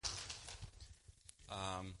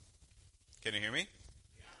Can you hear me?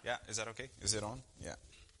 Yeah, is that okay? Is it on?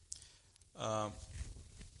 Yeah.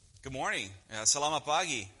 Good morning. Selamat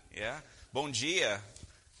pagi. Yeah. Bom dia.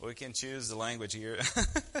 We can choose the language here.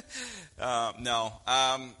 No.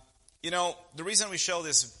 The reason we show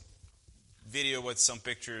this video with some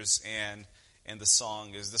pictures and the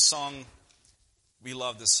song is the song, we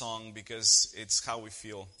love the song because it's how we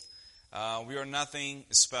feel. We are nothing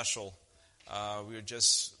special. We are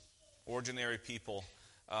just ordinary people.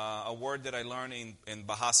 A word that I learned in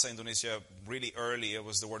Bahasa Indonesia really early, it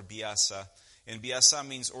was the word biasa. And biasa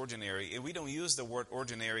means ordinary. And we don't use the word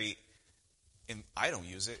ordinary, and I don't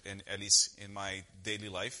use it, at least in my daily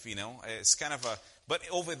life, It's kind of but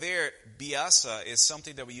over there, biasa is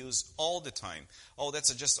something that we use all the time. Oh,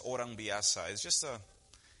 that's just orang biasa. It's just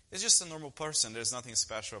a normal person. There's nothing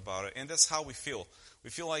special about it. And that's how we feel.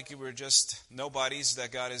 We feel like we're just nobodies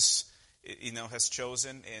that God has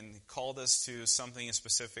chosen and called us to something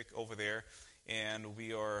specific over there. And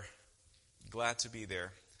we are glad to be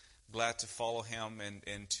there. Glad to follow Him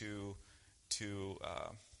and to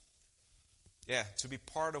be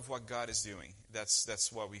part of what God is doing.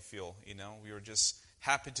 That's what we feel, We are just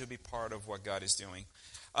happy to be part of what God is doing.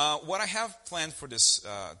 What I have planned for this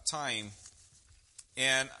time,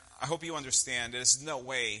 and I hope you understand, there's no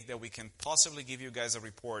way that we can possibly give you guys a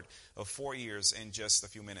report of 4 years in just a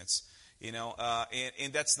few minutes.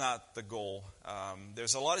 And that's not the goal.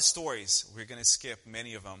 There's a lot of stories. We're going to skip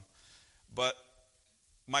many of them. But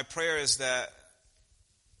my prayer is that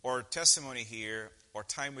our testimony here, our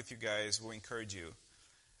time with you guys, will encourage you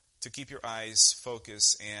to keep your eyes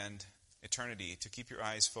focused in eternity, to keep your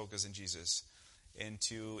eyes focused in Jesus, and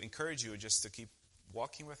to encourage you just to keep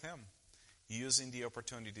walking with Him, using the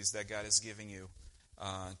opportunities that God is giving you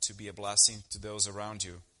to be a blessing to those around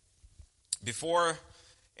you. Before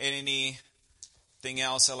anything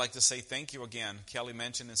else, I'd like to say thank you again. Kelly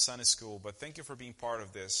mentioned in Sunday school, but thank you for being part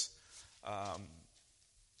of this.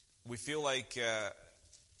 We feel like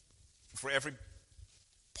for every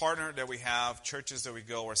partner that we have, churches that we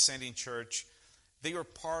go, or sending church, they are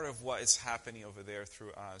part of what is happening over there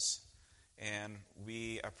through us. And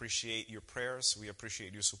we appreciate your prayers. We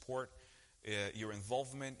appreciate your support, your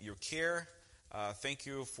involvement, your care. Thank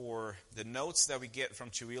you for the notes that we get from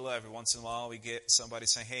Chewelah. Every once in a while we get somebody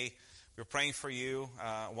saying, hey, we're praying for you,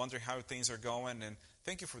 wondering how things are going, and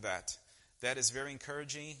thank you for that. That is very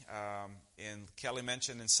encouraging. And Kelly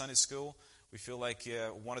mentioned in Sunday school, we feel like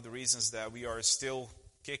one of the reasons that we are still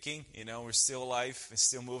kicking, we're still alive and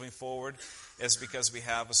still moving forward, is because we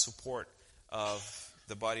have a support of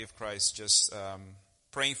the body of Christ just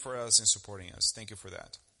praying for us and supporting us. Thank you for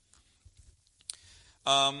that.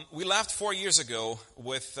 We left 4 years ago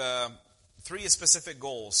with 3 specific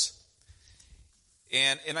goals.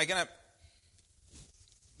 And I'm going to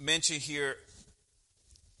mention here,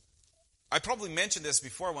 I probably mentioned this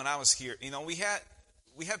before when I was here.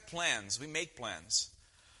 We had plans. We make plans.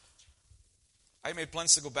 I made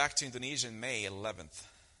plans to go back to Indonesia in May 11th.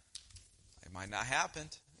 It might not happen.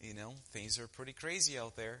 Things are pretty crazy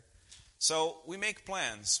out there. So we make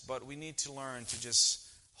plans, but we need to learn to just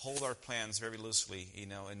hold our plans very loosely,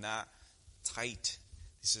 and not tight.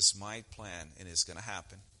 This is my plan, and it's going to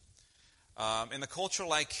happen. In a culture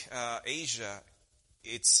like Asia,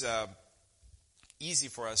 it's easy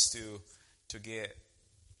for us to get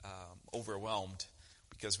overwhelmed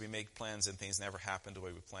because we make plans and things never happen the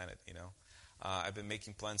way we plan it. I've been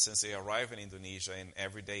making plans since I arrived in Indonesia, and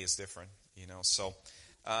every day is different. So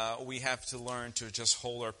we have to learn to just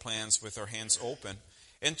hold our plans with our hands open.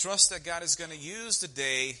 And trust that God is going to use the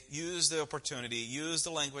day, use the opportunity, use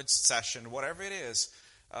the language session, whatever it is,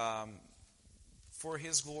 for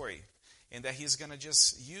His glory. And that He's going to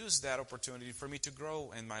just use that opportunity for me to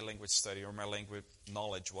grow in my language study or my language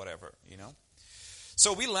knowledge, whatever,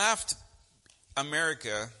 So we left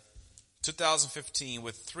America 2015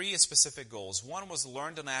 with 3 specific goals. One was to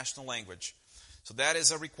learn the national language. So that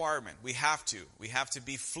is a requirement. We have to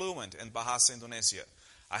be fluent in Bahasa Indonesia.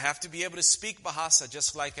 I have to be able to speak Bahasa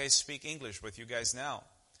just like I speak English with you guys now.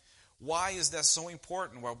 Why is that so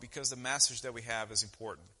important? Well, because the message that we have is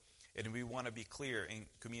important. And we want to be clear in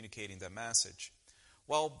communicating that message.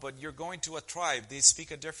 Well, but you're going to a tribe. They speak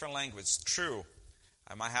a different language. True.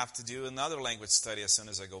 I might have to do another language study as soon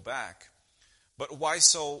as I go back. But why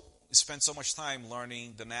spend so much time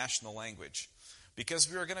learning the national language? Because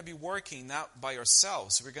we are going to be working not by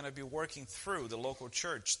ourselves. We're going to be working through the local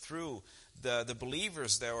church, through the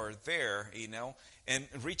believers that are there, and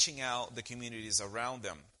reaching out the communities around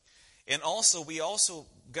them. And also, we also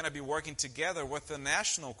going to be working together with the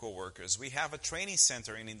national co-workers. We have a training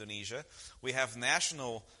center in Indonesia. We have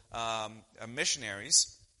national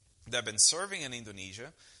missionaries that have been serving in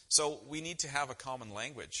Indonesia. So we need to have a common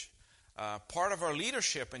language. Part of our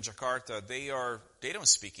leadership in Jakarta, they don't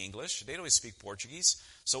speak English, they don't speak Portuguese,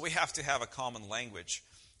 so we have to have a common language.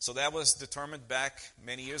 So that was determined back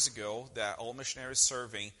many years ago that all missionaries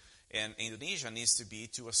serving in Indonesia needs to be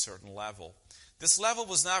to a certain level. This level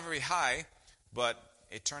was not very high, but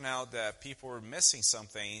it turned out that people were missing some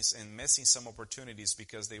things and missing some opportunities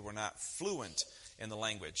because they were not fluent in the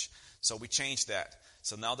language. So we changed that.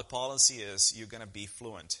 So now the policy is you're going to be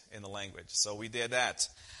fluent in the language. So we did that.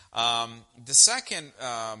 The second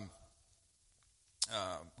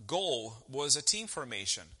goal was a team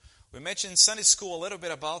formation. We mentioned in Sunday school a little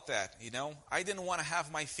bit about that. I didn't want to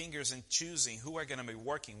have my fingers in choosing who I'm going to be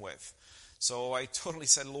working with. So I totally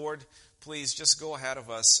said, Lord, please just go ahead of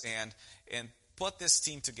us and put this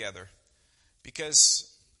team together,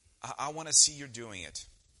 because I want to see you doing it.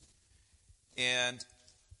 And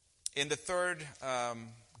the third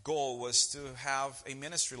goal was to have a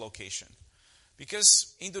ministry location.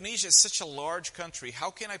 Because Indonesia is such a large country, how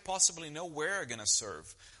can I possibly know where I'm going to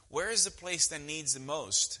serve? Where is the place that needs the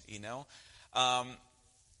most, And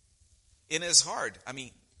it's hard.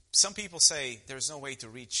 Some people say there's no way to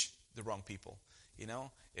reach the wrong people,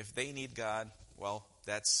 If they need God, well,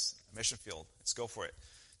 that's a mission field. Let's go for it.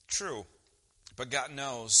 True. But God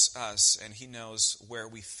knows us, and He knows where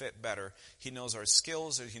we fit better. He knows our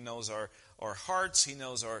skills, He knows our hearts, He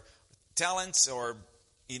knows our talents, or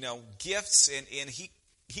gifts, and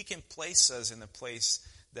He can place us in a place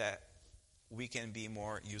that we can be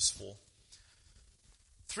more useful.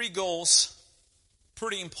 3 goals,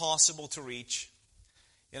 pretty impossible to reach.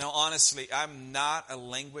 Honestly, I'm not a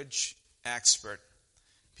language expert.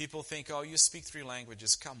 People think, oh, you speak 3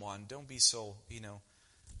 languages. Come on, don't be so,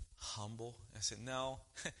 humble. I said, no,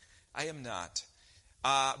 I am not.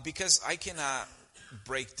 Because I cannot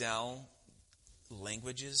break down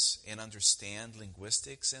languages and understand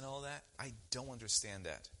linguistics and all that. I don't understand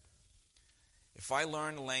that. If I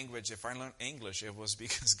learned language, if I learned English, it was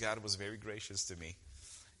because God was very gracious to me.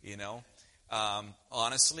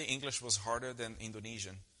 Honestly, English was harder than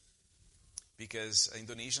Indonesian. Because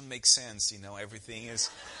Indonesian makes sense, everything is...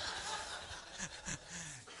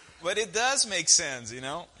 But it does make sense,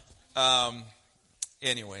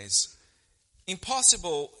 Anyways,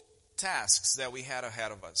 impossible tasks that we had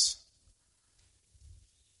ahead of us.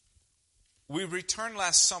 We returned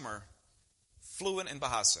last summer fluent in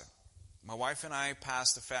Bahasa. My wife and I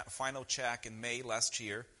passed the final check in May last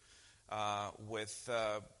year with,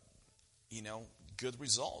 good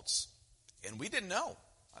results. And we didn't know.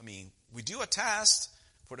 We do a test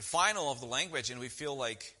for the final of the language, and we feel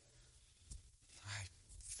like, I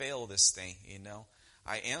failed this thing,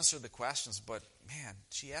 I answered the questions, but man,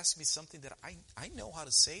 she asked me something that I know how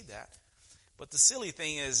to say that. But the silly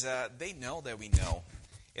thing is, they know that we know.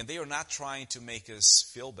 And they are not trying to make us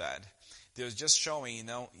feel bad. They're just showing,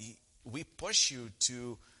 we push you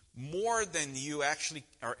to more than you actually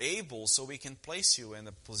are able, so we can place you in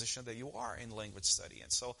the position that you are in language study.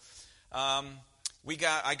 And so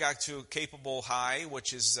I got to capable high,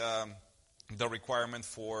 which is the requirement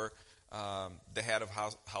for the head of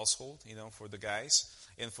household, for the guys.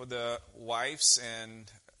 And for the wives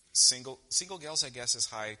and single girls, I guess, is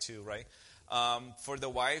high too, right? For the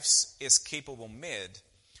wives, is capable mid,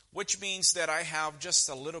 which means that I have just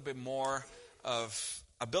a little bit more of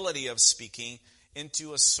ability of speaking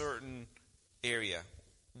into a certain area,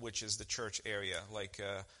 which is the church area. Like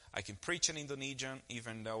I can preach in Indonesian,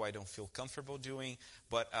 even though I don't feel comfortable doing,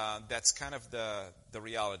 but that's kind of the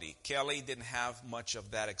reality. Kelly didn't have much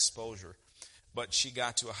of that exposure, but she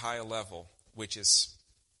got to a higher level, which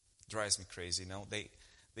drives me crazy.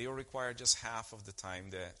 They will require just half of the time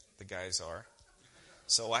that the guys are.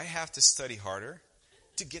 So I have to study harder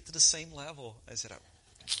to get to the same level as it.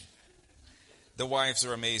 The wives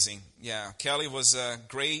are amazing. Yeah, Kelly was a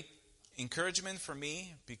great encouragement for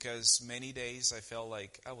me, because many days I felt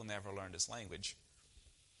like I will never learn this language.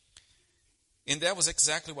 And that was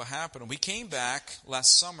exactly what happened. We came back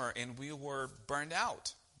last summer and we were burned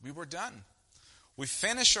out. We were done. We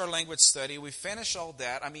finished our language study. We finished all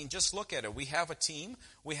that. Just look at it. We have a team.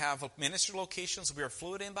 We have ministry locations. We are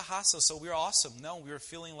fluent in Bahasa, so we're awesome. No, we were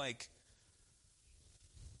feeling like,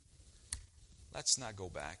 let's not go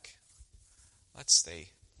back. Let's stay.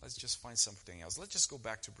 Let's just find something else. Let's just go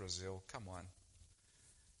back to Brazil. Come on.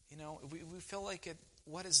 We feel like it.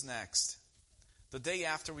 What is next? The day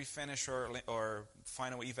after we finish our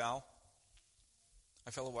final eval,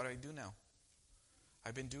 I felt, what do I do now?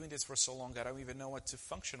 I've been doing this for so long that I don't even know what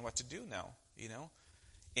to do now,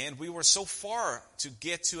 And we were so far to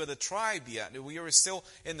get to the tribe yet. We were still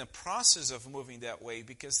in the process of moving that way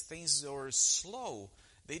because things were slow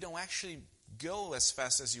they don't actually go as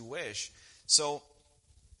fast as you wish. So,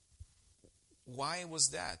 why was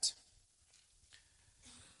that?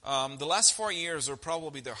 The last 4 years are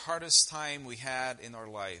probably the hardest time we had in our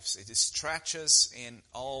lives. It stretches in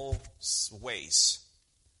all ways.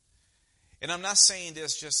 And I'm not saying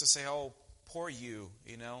this just to say, oh, poor you,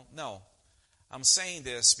 No. I'm saying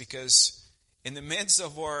this because in the midst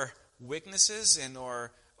of our weaknesses and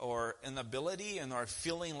our inability and our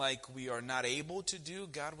feeling like we are not able to do,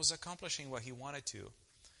 God was accomplishing what He wanted to.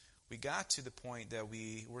 We got to the point that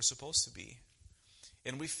we were supposed to be.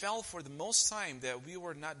 And we felt for the most time that we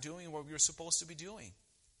were not doing what we were supposed to be doing.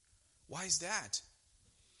 Why is that?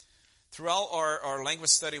 Throughout our language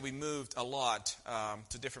study, we moved a lot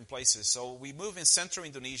to different places. So we moved in central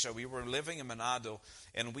Indonesia. We were living in Manado,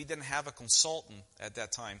 and we didn't have a consultant at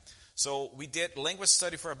that time. So we did language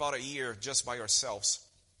study for about a year just by ourselves.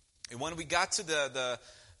 And when we got to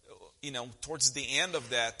towards the end of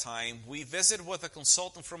that time, we visited with a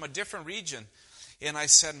consultant from a different region. And I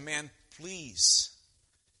said, man, please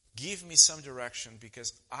give me some direction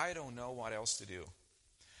because I don't know what else to do.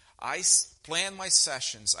 I plan my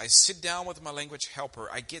sessions. I sit down with my language helper.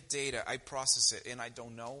 I get data. I process it. And I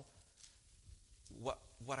don't know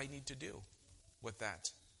what I need to do with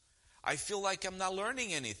that. I feel like I'm not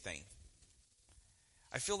learning anything.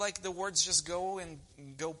 I feel like the words just go in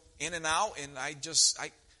and out. And I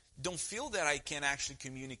don't feel that I can actually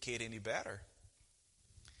communicate any better.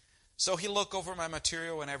 So he looked over my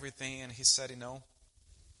material and everything. And he said,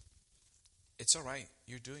 it's all right.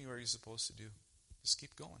 You're doing what you're supposed to do. Just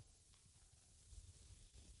keep going.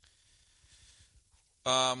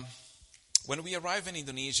 When we arrive in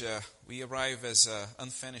Indonesia, we arrive as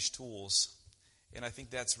unfinished tools. And I think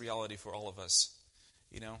that's reality for all of us.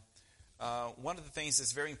 One of the things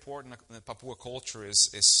that's very important in the Papua culture is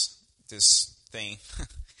this thing.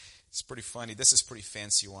 It's pretty funny. This is pretty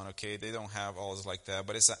fancy one, okay? They don't have all this like that.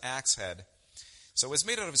 But it's an axe head. So it's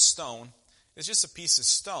made out of stone. It's just a piece of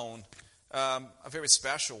stone. A very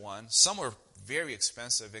special one. Some are very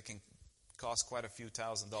expensive. It can cost quite a few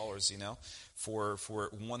 $1,000s, for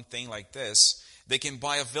one thing like this. They can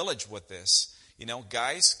buy a village with this.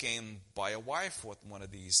 Guys can buy a wife with one of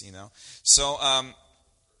these, So,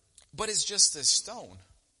 but it's just a stone.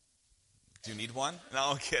 Do you need one?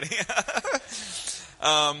 No, I'm kidding.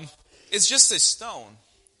 It's just a stone.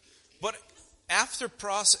 But after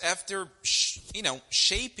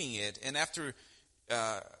shaping it and after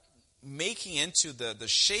making into the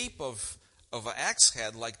shape of an axe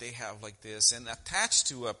head like they have like this and attached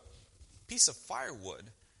to a piece of firewood,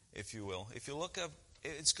 if you will. If you look up,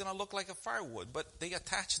 it's going to look like a firewood, but they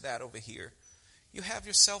attach that over here. You have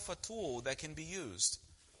yourself a tool that can be used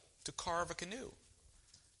to carve a canoe,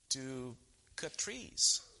 to cut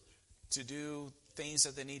trees, to do things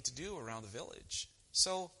that they need to do around the village.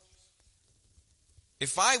 So,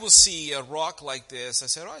 if I will see a rock like this, I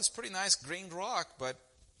said, oh, it's pretty nice grained rock, but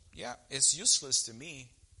yeah, it's useless to me.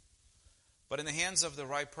 But in the hands of the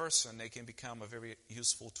right person, they can become a very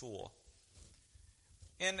useful tool.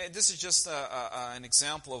 And this is just an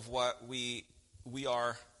example of what we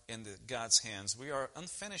are in God's hands. We are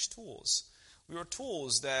unfinished tools. We are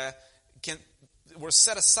tools that were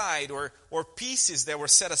set aside, or pieces that were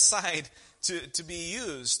set aside to be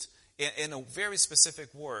used in a very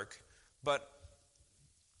specific work. But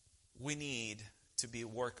we need to be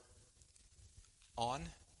worked on.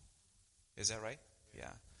 Is that right?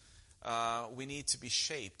 Yeah. We need to be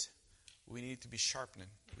shaped. We need to be sharpened.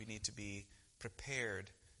 We need to be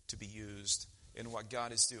prepared to be used in what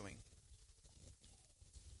God is doing.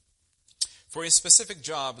 For specific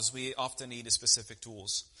jobs, we often need specific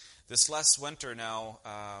tools. This last winter now,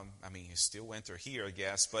 it's still winter here, I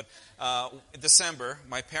guess, but in December,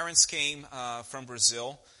 my parents came from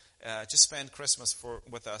Brazil to spend Christmas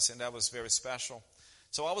with us, and that was very special.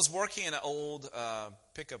 So I was working in an old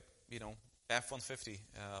pickup, F-150,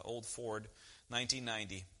 old Ford,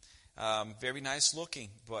 1990. Very nice looking,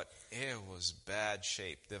 but it was bad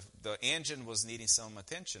shape. The engine was needing some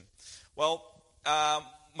attention. Well,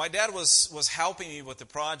 my dad was helping me with the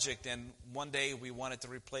project, and one day we wanted to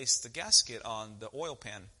replace the gasket on the oil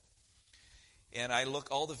pan. And I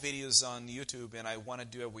looked all the videos on YouTube, and I want to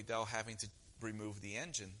do it without having to remove the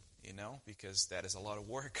engine, because that is a lot of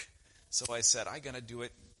work. So I said, I'm going to do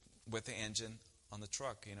it with the engine on the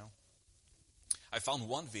truck, I found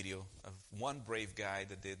one video of one brave guy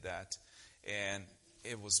that did that, and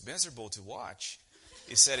it was miserable to watch.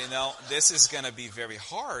 He said, this is going to be very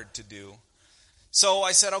hard to do. So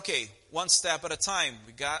I said, okay, one step at a time.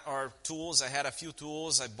 We got our tools. I had a few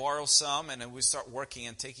tools. I borrowed some, and then we start working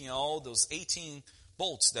and taking all those 18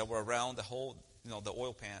 bolts that were around the whole, the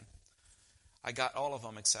oil pan. I got all of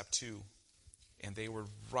them except 2. And they were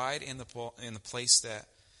right in the place that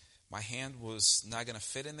my hand was not going to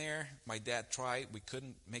fit in there. My dad tried. We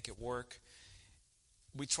couldn't make it work.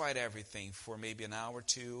 We tried everything for maybe an hour or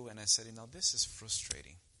 2. And I said, this is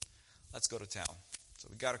frustrating. Let's go to town. So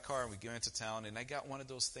we got a car and we went to town. And I got one of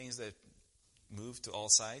those things that move to all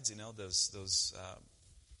sides. Those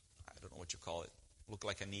I don't know what you call it. Look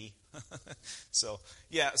like a knee. So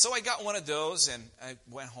I got one of those and I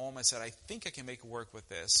went home. I said, I think I can make it work with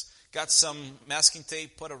this. Got some masking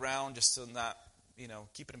tape put around just to not,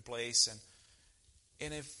 keep it in place.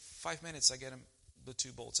 And in 5 minutes, I get the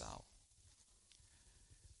 2 bolts out.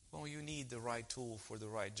 Well, you need the right tool for the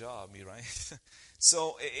right job, right?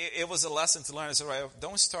 So it was a lesson to learn. I said, right,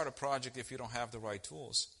 don't start a project if you don't have the right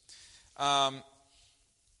tools. And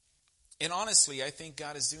honestly, I think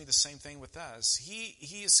God is doing the same thing with us.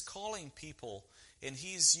 He is calling people, and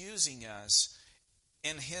He's using us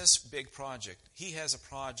in His big project. He has a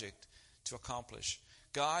project to accomplish.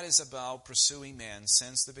 God is about pursuing man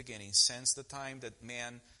since the beginning, since the time that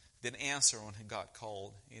man didn't answer when God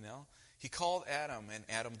called, He called Adam, and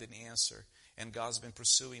Adam didn't answer. And God's been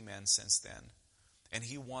pursuing man since then. And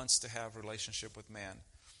He wants to have a relationship with man.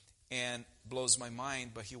 And blows my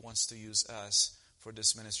mind, but He wants to use us for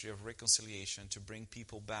this ministry of reconciliation, to bring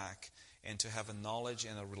people back and to have a knowledge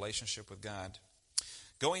and a relationship with God.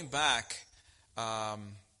 Going back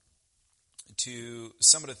to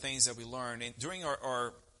some of the things that we learned, and during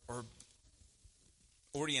our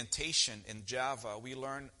orientation in Java, we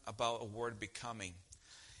learned about a word, becoming.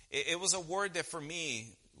 It was a word that for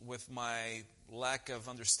me, with my lack of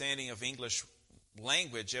understanding of English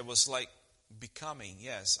language, it was like becoming.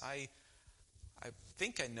 Yes, I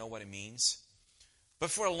think I know what it means. But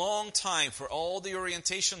for a long time, for all the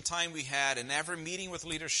orientation time we had, and every meeting with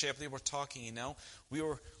leadership, they were talking,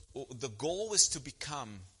 the goal was to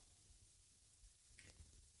become.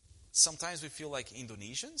 Sometimes we feel like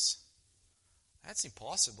Indonesians. That's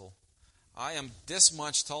impossible. I am this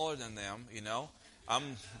much taller than them,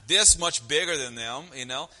 I'm this much bigger than them,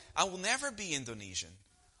 I will never be Indonesian.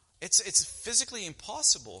 It's physically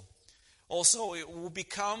impossible. Also, it will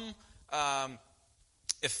become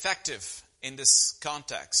effective in this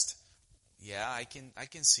context. Yeah, I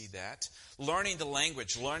can see that. Learning the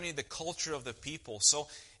language, learning the culture of the people. So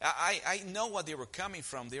I know what they were coming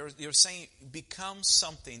from. They're saying, become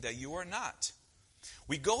something that you are not.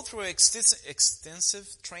 We go through extensive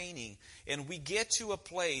training, and we get to a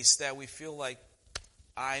place that we feel like,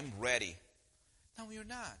 I'm ready. No, you're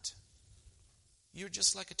not. You're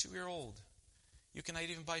just like a 2-year-old. You cannot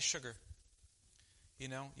even buy sugar. You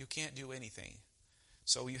can't do anything.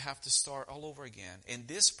 So you have to start all over again. And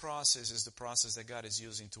this process is the process that God is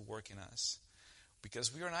using to work in us.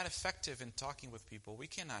 Because we are not effective in talking with people. We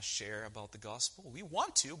cannot share about the gospel. We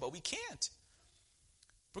want to, but we can't.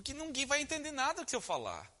 Porque ninguém vai entender nada do que eu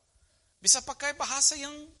falar. Bisa pakai bahasa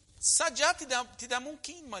yang saja tidak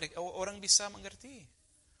mungkin orang bisa mengerti.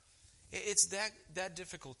 It's that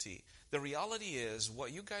difficulty. The reality is,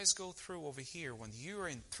 what you guys go through over here when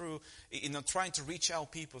you're trying to reach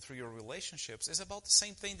out people through your relationships is about the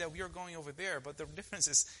same thing that we are going over there. But the difference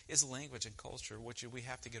is language and culture, which we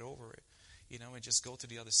have to get over it, and just go to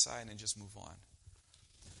the other side and just move on.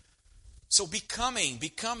 So becoming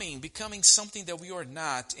something that we are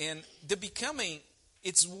not, and the becoming,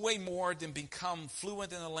 it's way more than become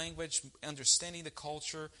fluent in the language, understanding the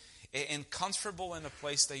culture, and comfortable in the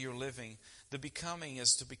place that you're living. The becoming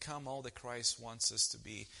is to become all that Christ wants us to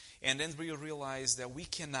be. And then we realize that we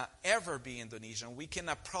cannot ever be Indonesian. We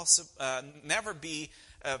cannot never be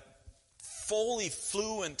fully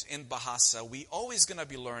fluent in Bahasa. We always going to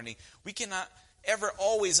be learning. We cannot ever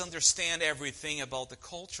always understand everything about the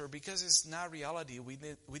culture because it's not reality. We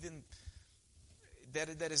didn't.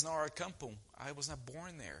 That is not our kampung. I was not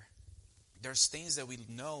born there. There's things that we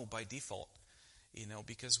know by default,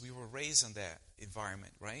 because we were raised in that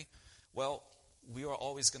environment, right? Well, we are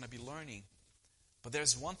always going to be learning. But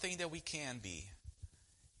there's one thing that we can be,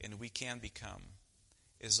 and we can become,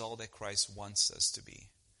 is all that Christ wants us to be.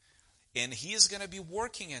 And He is going to be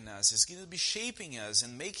working in us. He's going to be shaping us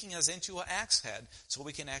and making us into an axe head so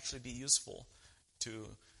we can actually be useful to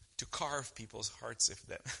carve people's hearts, if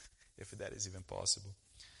that is even possible.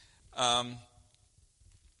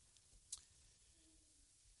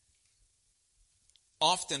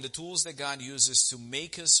 Often the tools that God uses to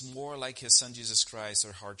make us more like His Son Jesus Christ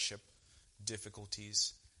are hardship,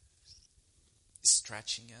 difficulties,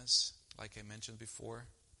 stretching us, like I mentioned before,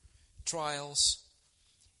 trials.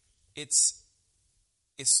 It's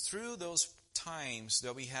through those times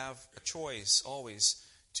that we have a choice always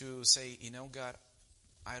to say, God,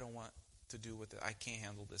 I don't want to do with it. I can't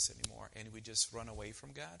handle this anymore. And we just run away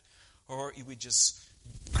from God. Or we just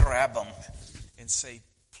grab them and say,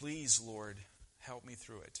 please, Lord, help me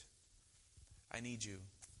through it. I need you.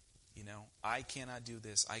 I cannot do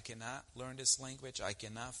this. I cannot learn this language. I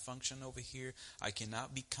cannot function over here. I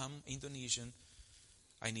cannot become Indonesian.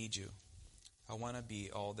 I need you. I want to be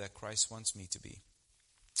all that Christ wants me to be.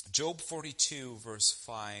 Job 42, verse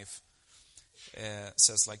 5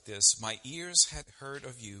 says like this, my ears had heard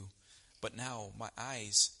of you, but now my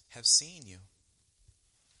eyes have seen you.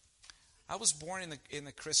 I was born in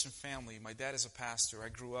a Christian family. My dad is a pastor. I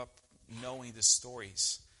grew up knowing the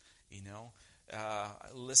stories,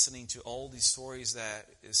 listening to all these stories that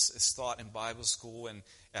is taught in Bible school and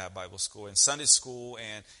Sunday school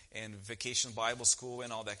and vacation Bible school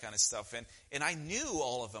and all that kind of stuff. And I knew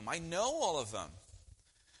all of them. I know all of them.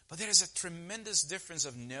 But there is a tremendous difference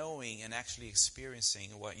of knowing and actually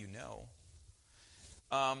experiencing what you know.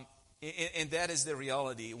 And that is the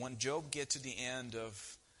reality. When Job gets to the end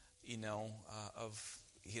of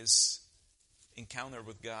his encounter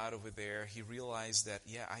with God over there, he realized that,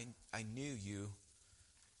 I knew you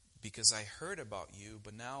because I heard about you,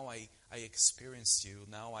 but now I experienced you.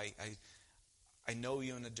 Now I know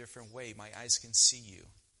you in a different way. My eyes can see you.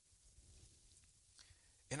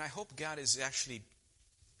 And I hope God is actually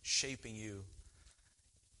shaping you.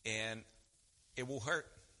 And it will hurt.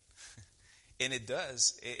 And it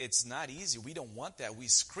does. It's not easy. We don't want that. We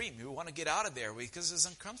scream. We want to get out of there because it's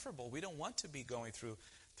uncomfortable. We don't want to be going through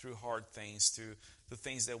hard things, through the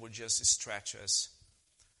things that will just stretch us.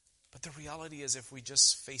 But the reality is if we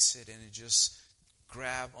just face it and just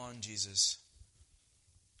grab on Jesus,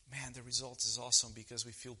 man, the result is awesome because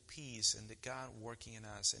we feel peace and the God working in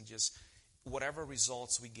us, and just whatever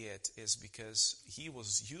results we get is because He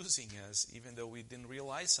was using us even though we didn't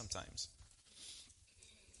realize sometimes.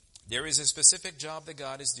 There is a specific job that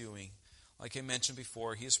God is doing. Like I mentioned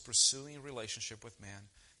before, He is pursuing a relationship with man.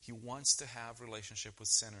 He wants to have a relationship with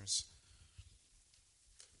sinners.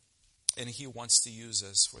 And He wants to use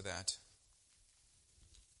us for that.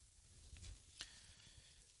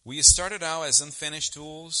 We started out as unfinished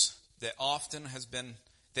tools that often has been,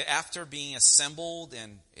 that after being assembled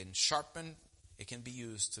and sharpened, it can be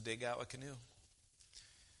used to dig out a canoe.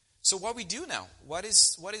 So what we do now? What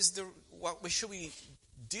should we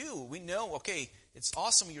do? We know, okay, it's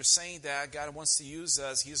awesome you're saying that God wants to use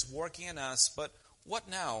us. He's working in us. But what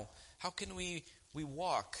now? How can we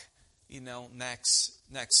walk, next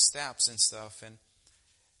steps and stuff? And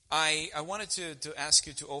I wanted to ask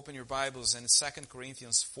you to open your Bibles in 2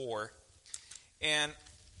 Corinthians 4. And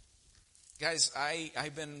guys,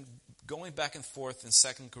 I've been going back and forth in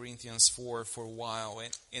 2 Corinthians 4 for a while.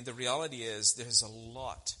 And the reality is there's a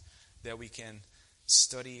lot that we can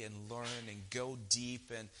study and learn and go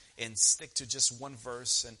deep and stick to just one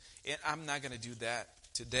verse. And I'm not going to do that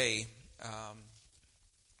today. I'm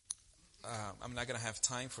not going to have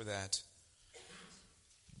time for that.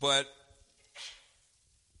 But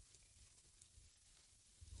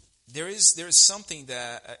there is something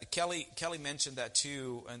that Kelly mentioned that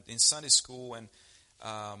too in Sunday school, and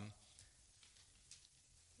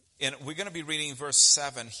we're going to be reading verse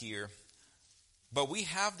 7 here. But we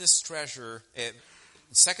have this treasure,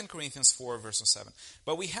 2 Corinthians 4, verse 7.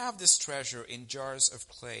 But we have this treasure in jars of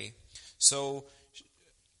clay, so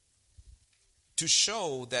to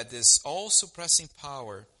show that this all-suppressing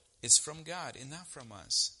power is from God and not from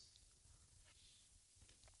us.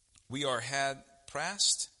 We are hard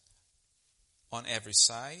pressed on every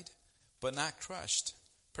side, but not crushed,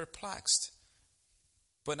 perplexed,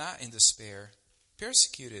 but not in despair,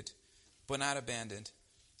 persecuted, but not abandoned,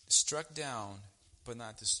 struck down, but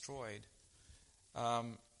not destroyed.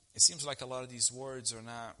 It seems like a lot of these words are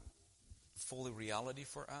not fully reality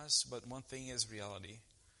for us, but one thing is reality.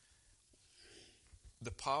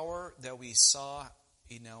 The power that we saw,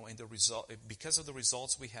 in the result, because of the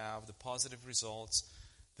results we have, the positive results,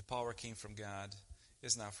 the power came from God,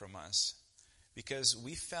 is not from us. Because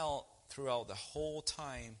we felt throughout the whole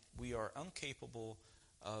time we are incapable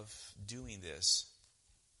of doing this.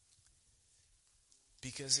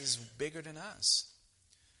 Because it's bigger than us.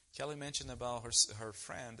 Kelly mentioned about her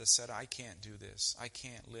friend that said, I can't do this. I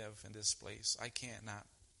can't live in this place. I can't not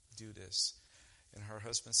do this. And her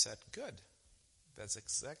husband said, good. That's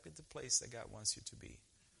exactly the place that God wants you to be.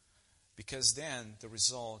 Because then the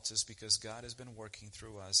result is because God has been working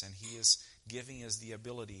through us and He is giving us the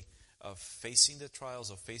ability of facing the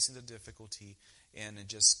trials, of facing the difficulty, and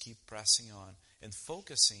just keep pressing on and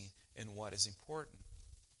focusing in what is important.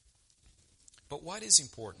 But what is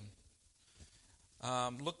important?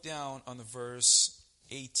 Look down on the verse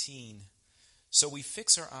 18. So we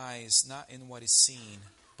fix our eyes not in what is seen,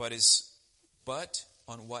 but but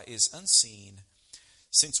on what is unseen,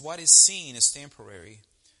 since what is seen is temporary,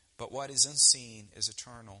 but what is unseen is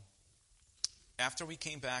eternal. After we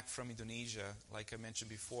came back from Indonesia, like I mentioned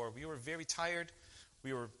before, we were very tired.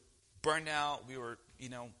 We were burned out. We were,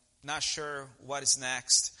 not sure what is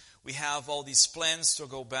next. We have all these plans to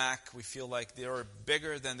go back. We feel like they are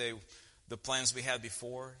bigger than the plans we had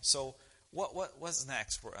before. So what's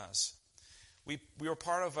next for us? We were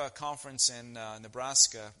part of a conference in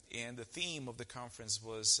Nebraska, and the theme of the conference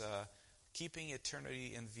was keeping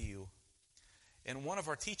eternity in view. And one of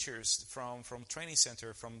our teachers from training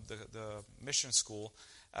center, from the mission school,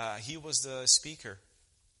 he was the speaker.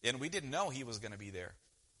 And we didn't know he was going to be there.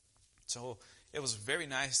 So it was very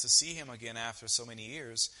nice to see him again after so many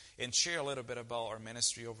years and share a little bit about our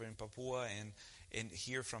ministry over in Papua and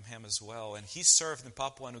hear from him as well. And he served in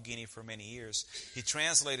Papua New Guinea for many years. He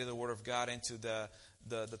translated the Word of God into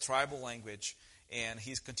the tribal language, and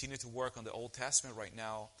he's continued to work on the Old Testament right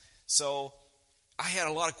now. So I had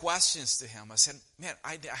a lot of questions to him. I said, man,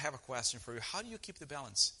 I have a question for you. How do you keep the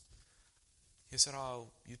balance? He said, oh,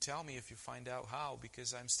 you tell me if you find out how,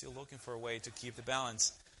 because I'm still looking for a way to keep the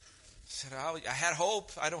balance. I said, oh, I had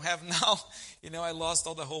hope. I don't have now. I lost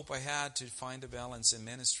all the hope I had to find a balance in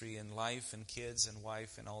ministry and life and kids and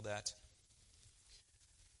wife and all that.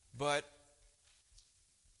 But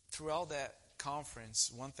throughout that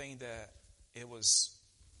conference, one thing that it was,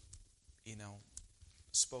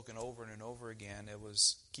 spoken over and over again, it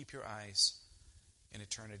was keep your eyes in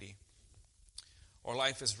eternity. Our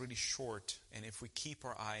life is really short, and if we keep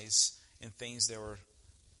our eyes in things that are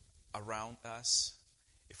around us,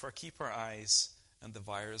 if we keep our eyes on the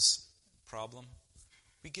virus problem,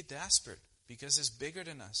 we get desperate because it's bigger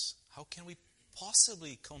than us. How can we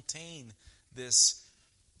possibly contain this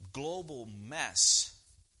global mess?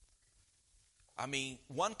 I mean,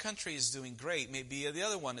 one country is doing great, maybe the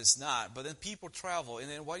other one is not, but then people travel, and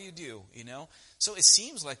then what do? So it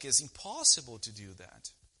seems like it's impossible to do that.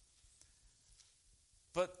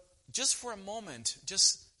 But just for a moment,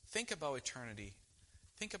 just think about eternity.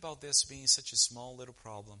 Think about this being such a small little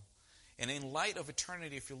problem. And in light of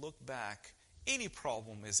eternity, if you look back, any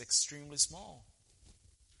problem is extremely small.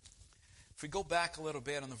 If we go back a little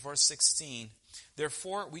bit on the verse 16,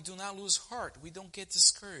 therefore we do not lose heart, we don't get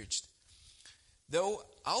discouraged. Though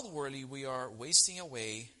outwardly we are wasting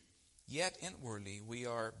away, yet inwardly we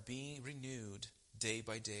are being renewed day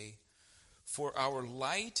by day. For our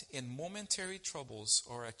light and momentary troubles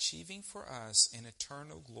are achieving for us an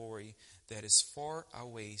eternal glory that is far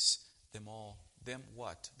outweighs them all. Them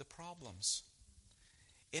what? The problems.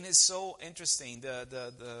 And it's so interesting.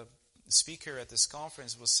 The speaker at this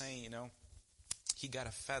conference was saying, he got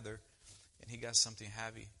a feather and he got something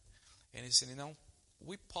heavy. And he said,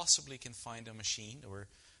 we possibly can find a machine or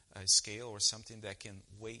a scale or something that can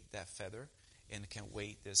weight that feather and can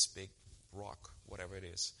weight this big rock, whatever it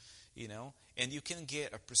is, and you can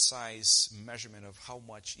get a precise measurement of how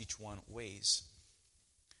much each one weighs.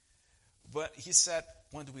 But he said,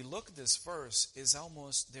 when we look at this verse,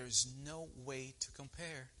 there is no way to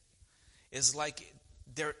compare. It's like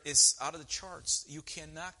there is out of the charts. You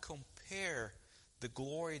cannot compare the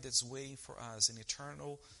glory that's waiting for us in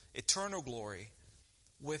eternal glory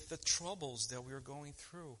with the troubles that we're going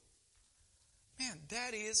through. Man,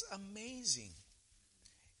 that is amazing.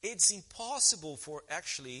 It's impossible for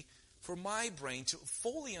my brain to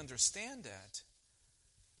fully understand that.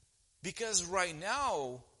 Because right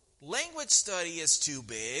now, language study is too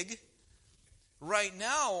big. Right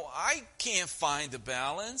now, I can't find the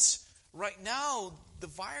balance. Right now, the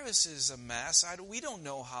virus is a mess. We don't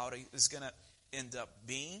know how it's going to end up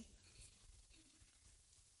being.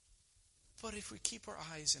 But if we keep our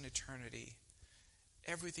eyes in eternity,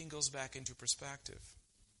 everything goes back into perspective.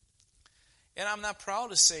 And I'm not proud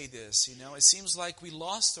to say this, It seems like we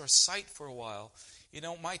lost our sight for a while.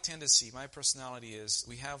 My tendency, my personality is,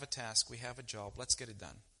 we have a task, we have a job, let's get it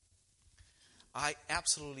done. I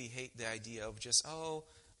absolutely hate the idea of just,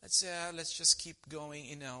 let's just keep going,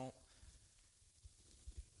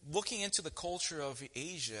 Looking into the culture of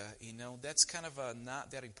Asia, that's kind of not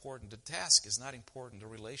that important. The task is not important. The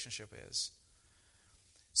relationship is.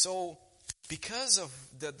 So, because of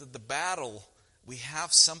the battle, we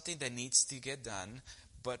have something that needs to get done,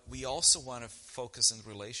 but we also want to focus on the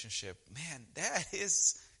relationship. Man, that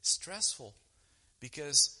is stressful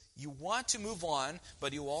because you want to move on,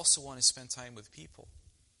 but you also want to spend time with people.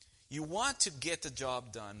 You want to get the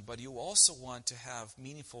job done, but you also want to have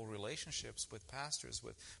meaningful relationships with pastors,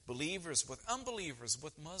 with believers, with unbelievers,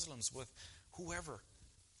 with Muslims, with whoever.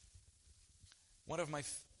 One of my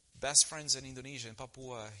best friends in Indonesia, in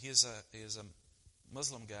Papua, he is a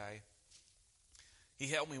Muslim guy. he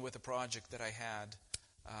helped me with a project that I had.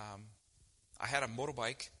 I had a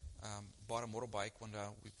motorbike, bought a motorbike when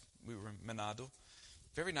we were in Manado.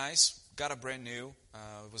 Very nice, got a brand new.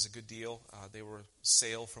 It was a good deal. They were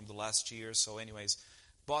sale from the last year. So anyways,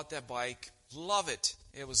 bought that bike, love it.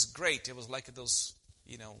 It was great. It was like those,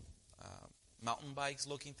 mountain bikes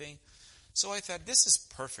looking thing. So I thought, this is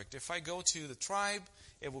perfect. If I go to the tribe,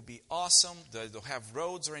 it will be awesome. They don't have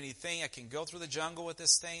roads or anything. I can go through the jungle with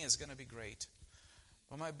this thing. It's going to be great.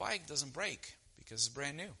 But my bike doesn't break because it's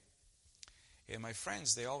brand new. And my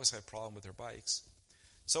friends, they always had a problem with their bikes.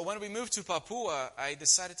 So when we moved to Papua, I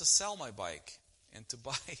decided to sell my bike and to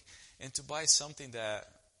buy something that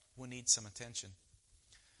would need some attention.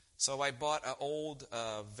 So I bought an old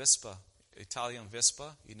Vespa, Italian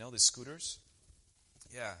Vespa, the scooters.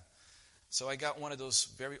 Yeah. So I got one of those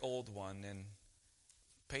very old one and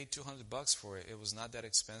paid $200 for it. It was not that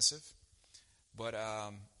expensive, but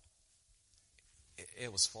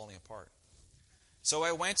it was falling apart. So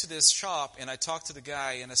I went to this shop and I talked to the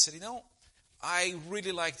guy and I said, I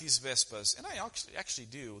really like these Vespas. And I actually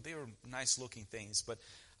do. They were nice looking things. But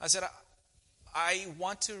I said, I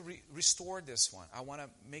want to restore this one. I want to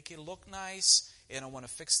make it look nice and I want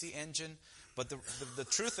to fix the engine. But the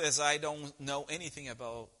truth is I don't know anything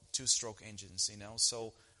about two-stroke engines,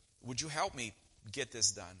 So would you help me get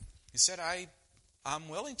this done? He said, I'm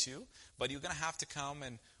willing to, but you're going to have to come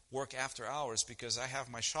and work after hours because I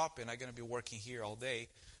have my shop and I'm going to be working here all day.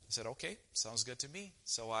 I said, okay, sounds good to me.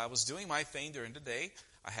 So I was doing my thing during the day.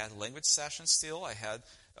 I had language sessions still. I had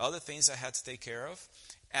other things I had to take care of.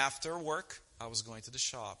 After work, I was going to the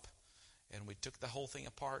shop and we took the whole thing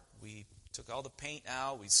apart. We took all the paint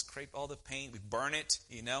out. We scraped all the paint. We burned it,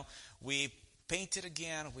 We painted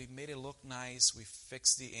again. We made it look nice. We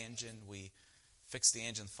fixed the engine. We fixed the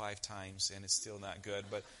engine 5 times and it's still not good.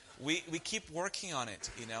 But we keep working on it,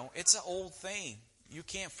 It's an old thing. You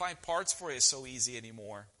can't find parts for it so easy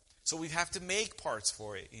anymore. So we have to make parts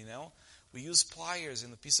for it, We use pliers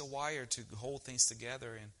and a piece of wire to hold things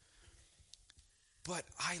together. But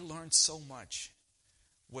I learned so much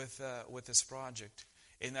with this project.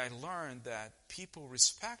 And I learned that people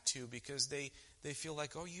respect you because they feel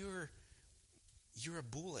like, oh, you're a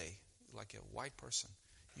bule, like a white person.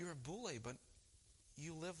 You're a bule, but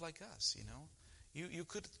you live like us, You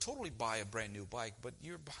could totally buy a brand new bike, but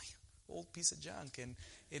you're buying an old piece of junk and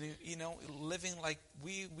living like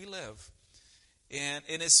we live. And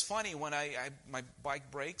it's funny, when my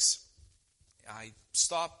bike breaks, I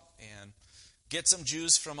stop and get some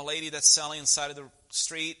juice from a lady that's selling inside of the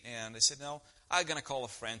street. And I said, no, I'm going to call a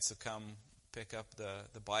friend to come pick up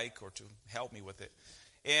the bike or to help me with it.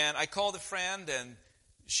 And I called a friend, and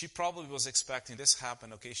she probably was expecting this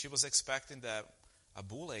happened. Okay, she was expecting that a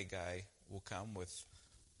bule guy will come with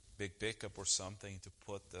big pickup or something to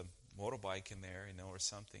put the motorbike in there, or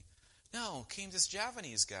something. No, came this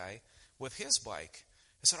Javanese guy with his bike.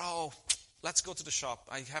 I said, oh, let's go to the shop.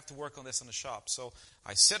 I have to work on this in the shop. So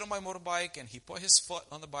I sit on my motorbike, and he put his foot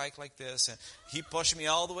on the bike like this, and he pushed me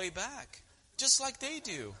all the way back, just like they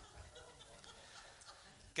do.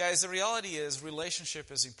 Guys, the reality is relationship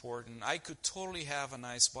is important. I could totally have a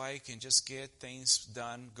nice bike and just get things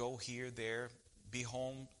done, go here, there, be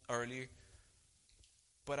home early.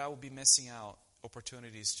 But I would be missing out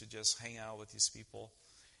opportunities to just hang out with these people.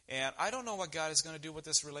 And I don't know what God is going to do with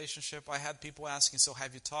this relationship. I had people asking, so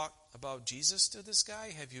have you talked about Jesus to this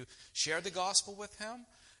guy? Have you shared the gospel with him?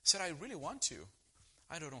 I said, I really want to.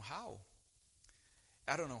 I don't know how.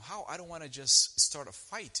 I don't want to just start a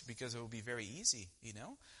fight because it will be very easy,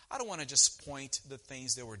 I don't want to just point the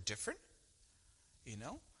things that were different,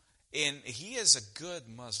 And he is a good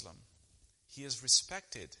Muslim. He is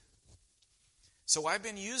respected. So I've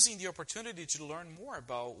been using the opportunity to learn more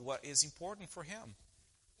about what is important for him.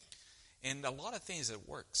 And a lot of things it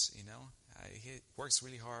works, He works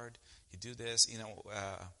really hard. You do this,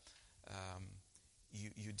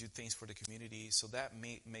 you do things for the community. So that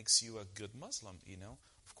makes you a good Muslim,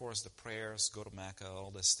 Of course, the prayers, go to Mecca,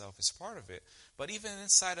 all this stuff is part of it. But even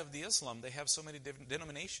inside of the Islam, they have so many different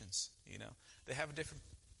denominations, They have different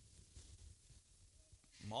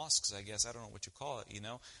mosques, I guess. I don't know what you call it,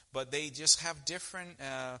 But they just have different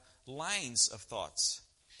lines of thoughts.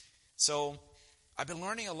 So I've been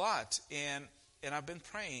learning a lot, and I've been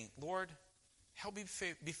praying, Lord, help me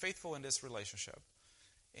be faithful in this relationship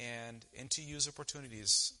and to use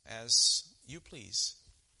opportunities as you please.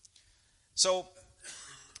 So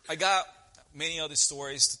I got many other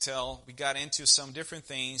stories to tell. We got into some different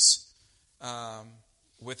things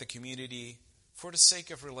with the community for the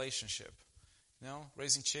sake of relationship.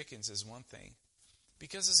 Raising chickens is one thing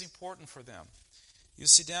because it's important for them. You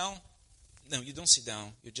sit down. No, you don't sit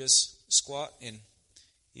down. You just squat and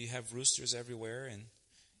You have roosters everywhere,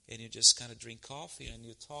 and you just kind of drink coffee and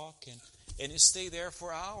you talk and you stay there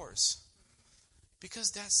for hours.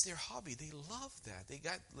 Because that's their hobby. They love that. They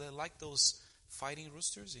like those fighting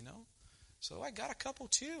roosters, So I got a couple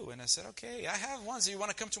too. And I said, okay, I have one. So you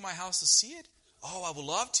want to come to my house to see it? Oh, I would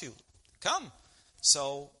love to. Come.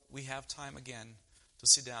 So we have time again to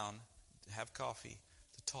sit down, to have coffee,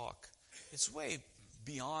 to talk. It's way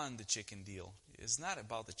beyond the chicken deal. It's not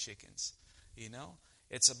about the chickens,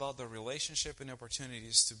 It's about the relationship and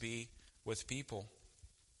opportunities to be with people.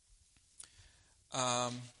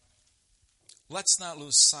 Let's not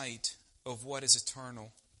lose sight of what is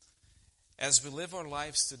eternal. As we live our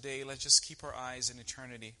lives today, let's just keep our eyes in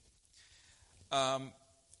eternity.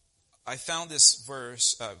 I found this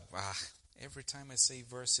verse. Every time I say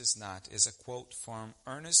verse is a quote from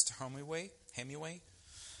Ernest Hemingway.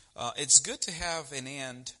 It's good to have an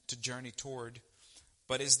end to journey toward,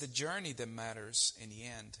 but it's the journey that matters in the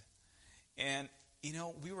end. And,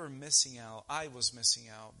 we were missing out. I was missing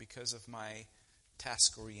out because of my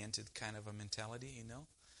task-oriented kind of a mentality,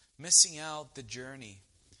 Missing out the journey.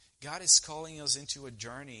 God is calling us into a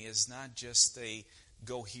journey. It's not just a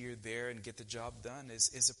go here, there, and get the job done.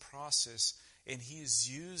 It's a process, and He is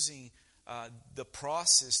using the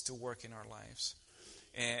process to work in our lives.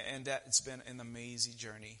 And that's been an amazing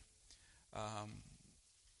journey.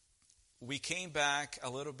 We came back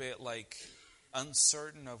a little bit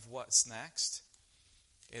uncertain of what's next.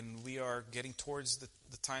 And we are getting towards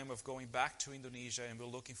the time of going back to Indonesia, and we're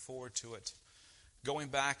looking forward to it. Going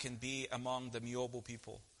back and be among the Miobo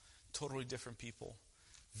people. Totally different people.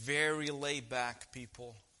 Very laid back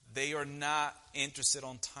people. They are not interested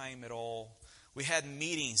on time at all. We had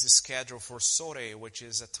meetings scheduled for sore, which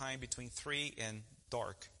is a time between 3 and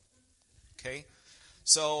dark. Okay?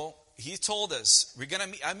 So he told us,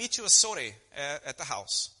 I meet you at sore at the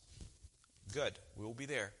house. Good. We will be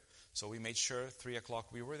there. So we made sure 3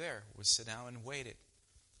 o'clock we were there. We sit down and waited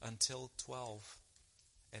until 12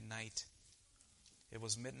 at night. It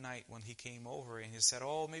was midnight when he came over and he said,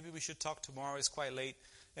 oh, maybe we should talk tomorrow. It's quite late.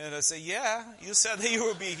 And I said, yeah, you said that you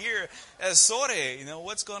would be here at sore.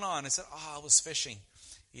 What's going on? I said, I was fishing.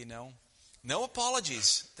 No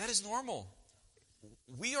apologies. That is normal.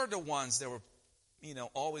 We are the ones that were,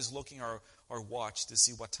 always looking our watch to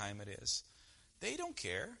see what time it is. They don't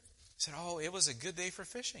care. I said, oh, it was a good day for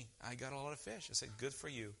fishing. I got a lot of fish. I said, good for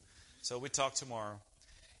you. So we talk tomorrow.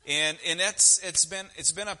 And it's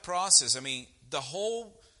been a process. I mean, the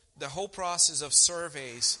whole process of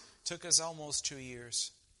surveys took us almost 2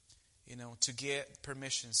 years, to get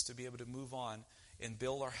permissions to be able to move on and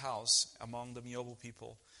build our house among the Miobo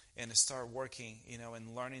people and to start working,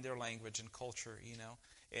 and learning their language and culture,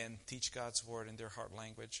 and teach God's word in their heart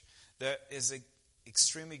language. There is an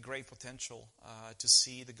extremely great potential to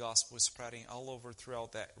see the gospel spreading all over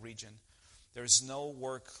throughout that region. There's no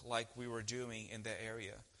work like we were doing in that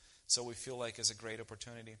area. So we feel like it's a great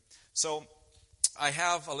opportunity. So I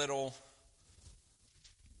have a little...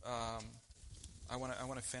 I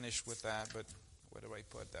want to finish with that, but where do I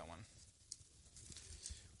put that one?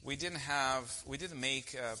 We didn't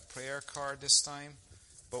make a prayer card this time,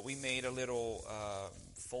 but we made a little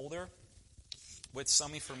folder with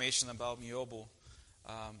some information about Miobo.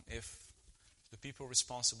 If the people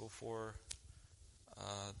responsible for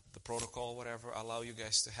the protocol, whatever, allow you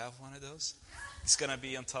guys to have one of those, it's going to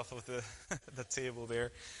be on top of the table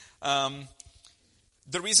there.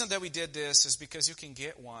 The reason that we did this is because you can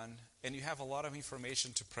get one and you have a lot of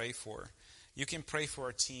information to pray for. You can pray for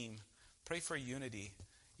our team, pray for unity.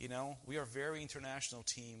 We are a very international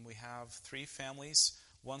team. We have 3 families,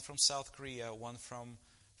 one from South Korea, one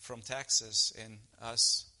from Texas, and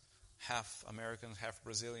us, half American, half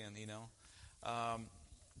Brazilian,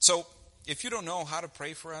 So if you don't know how to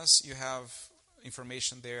pray for us, you have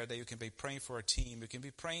information there that you can be praying for our team. You can be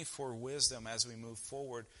praying for wisdom as we move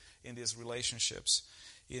forward in these relationships.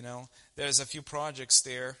 There's a few projects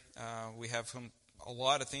there. We have a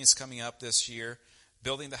lot of things coming up this year.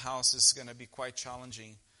 Building the house is going to be quite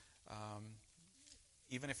challenging.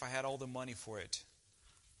 Even if I had all the money for it,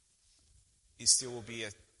 it still will be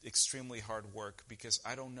extremely hard work because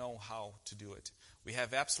I don't know how to do it. We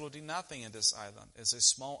have absolutely nothing in this island. It's a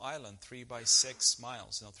small island, 3 by 6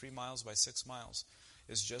 miles. 3 miles by 6 miles.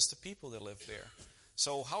 It's just the people that live there.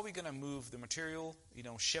 So how are we going to move the material,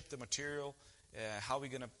 ship the material? How are we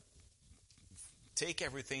going to take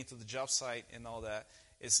everything to the job site and all that?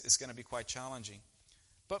 It's going to be quite challenging.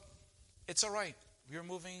 But it's all right. We are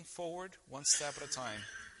moving forward one step at a time.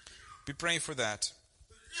 Be praying for that.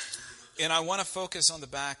 And I want to focus on the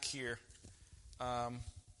back here.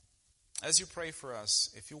 As you pray for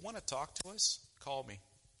us, if you want to talk to us, call me.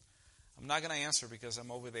 I'm not going to answer because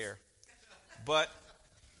I'm over there. But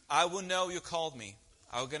I will know you called me.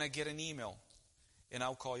 I'm going to get an email, and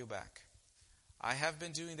I'll call you back. I have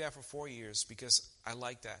been doing that for 4 years because I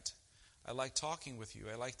like that. I like talking with you.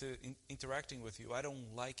 I like interacting with you. I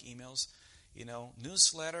don't like emails.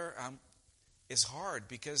 Newsletter is hard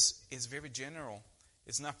because it's very general.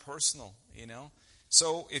 It's not personal,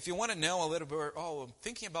 So if you want to know a little bit, I'm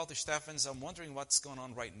thinking about the Stephans, I'm wondering what's going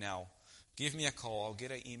on right now. Give me a call. I'll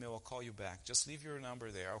get an email. I'll call you back. Just leave your number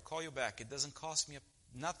there. I'll call you back. It doesn't cost me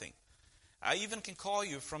nothing. I even can call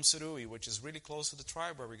you from Surui, which is really close to the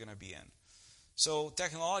tribe where we're going to be in. So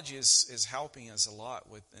technology is helping us a lot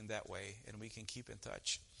in that way, and we can keep in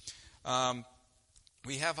touch.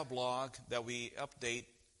 We have a blog that we update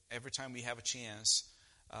every time we have a chance.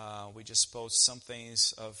 We just post some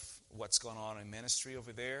things of what's going on in ministry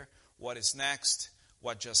over there, what is next,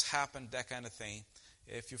 what just happened, that kind of thing.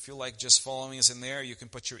 If you feel like just following us in there, you can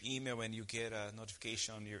put your email and you get a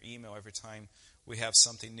notification on your email every time we have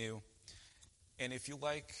something new. And if you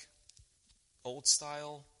like old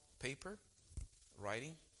style paper,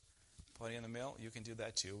 writing, putting in the mail, you can do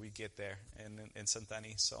that too. We get there in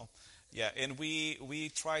Santani. So, yeah, and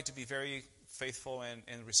we try to be very faithful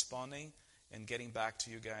in responding and getting back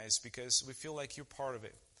to you guys because we feel like you're part of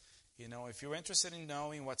it. If you're interested in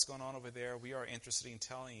knowing what's going on over there, we are interested in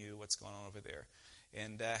telling you what's going on over there.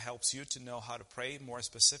 And that helps you to know how to pray more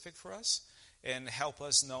specific for us and help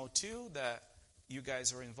us know too that you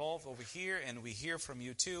guys are involved over here and we hear from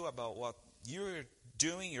you too about what you're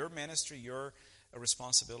doing, your ministry, your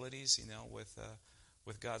responsibilities,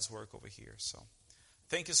 with God's work over here. So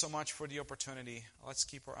thank you so much for the opportunity. Let's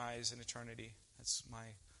keep our eyes in eternity. That's my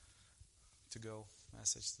to-go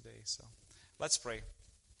message today. So let's pray.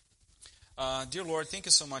 Dear Lord, thank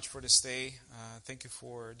you so much for this day. Thank you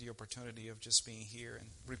for the opportunity of just being here and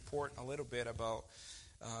report a little bit about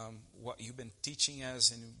what you've been teaching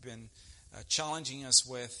us and you've been challenging us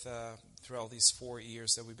with throughout these 4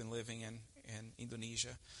 years that we've been living in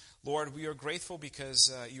Indonesia. Lord, we are grateful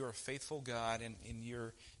because you're a faithful God and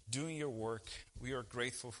you're doing your work. We are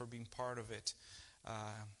grateful for being part of it.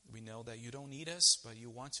 We know that you don't need us, but you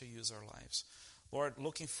want to use our lives. Lord,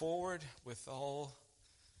 looking forward with all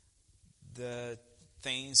the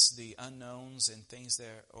things, the unknowns and things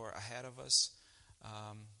that are ahead of us.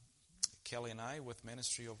 Kelly and I with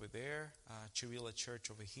ministry over there, Chewelah Church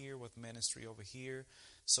over here with ministry over here,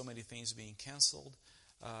 so many things being canceled,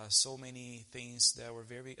 so many things that were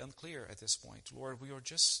very unclear at this point. Lord, we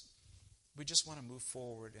just want to move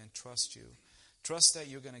forward and trust you. Trust that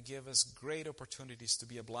you're going to give us great opportunities to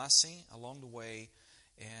be a blessing along the way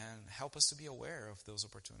and help us to be aware of those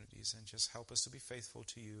opportunities and just help us to be faithful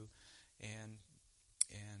to you and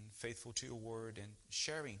faithful to your word and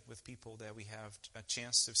sharing with people that we have a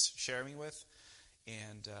chance to sharing with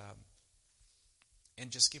and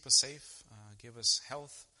just keep us safe, give us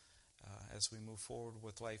health as we move forward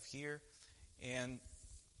with life here and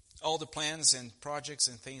all the plans and projects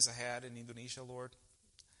and things ahead in Indonesia, Lord.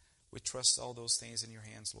 We trust all those things in your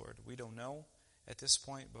hands, Lord. We don't know at this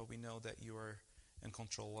point, but we know that you are in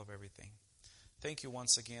control of everything. Thank you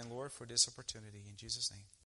once again, Lord, for this opportunity. In Jesus' name.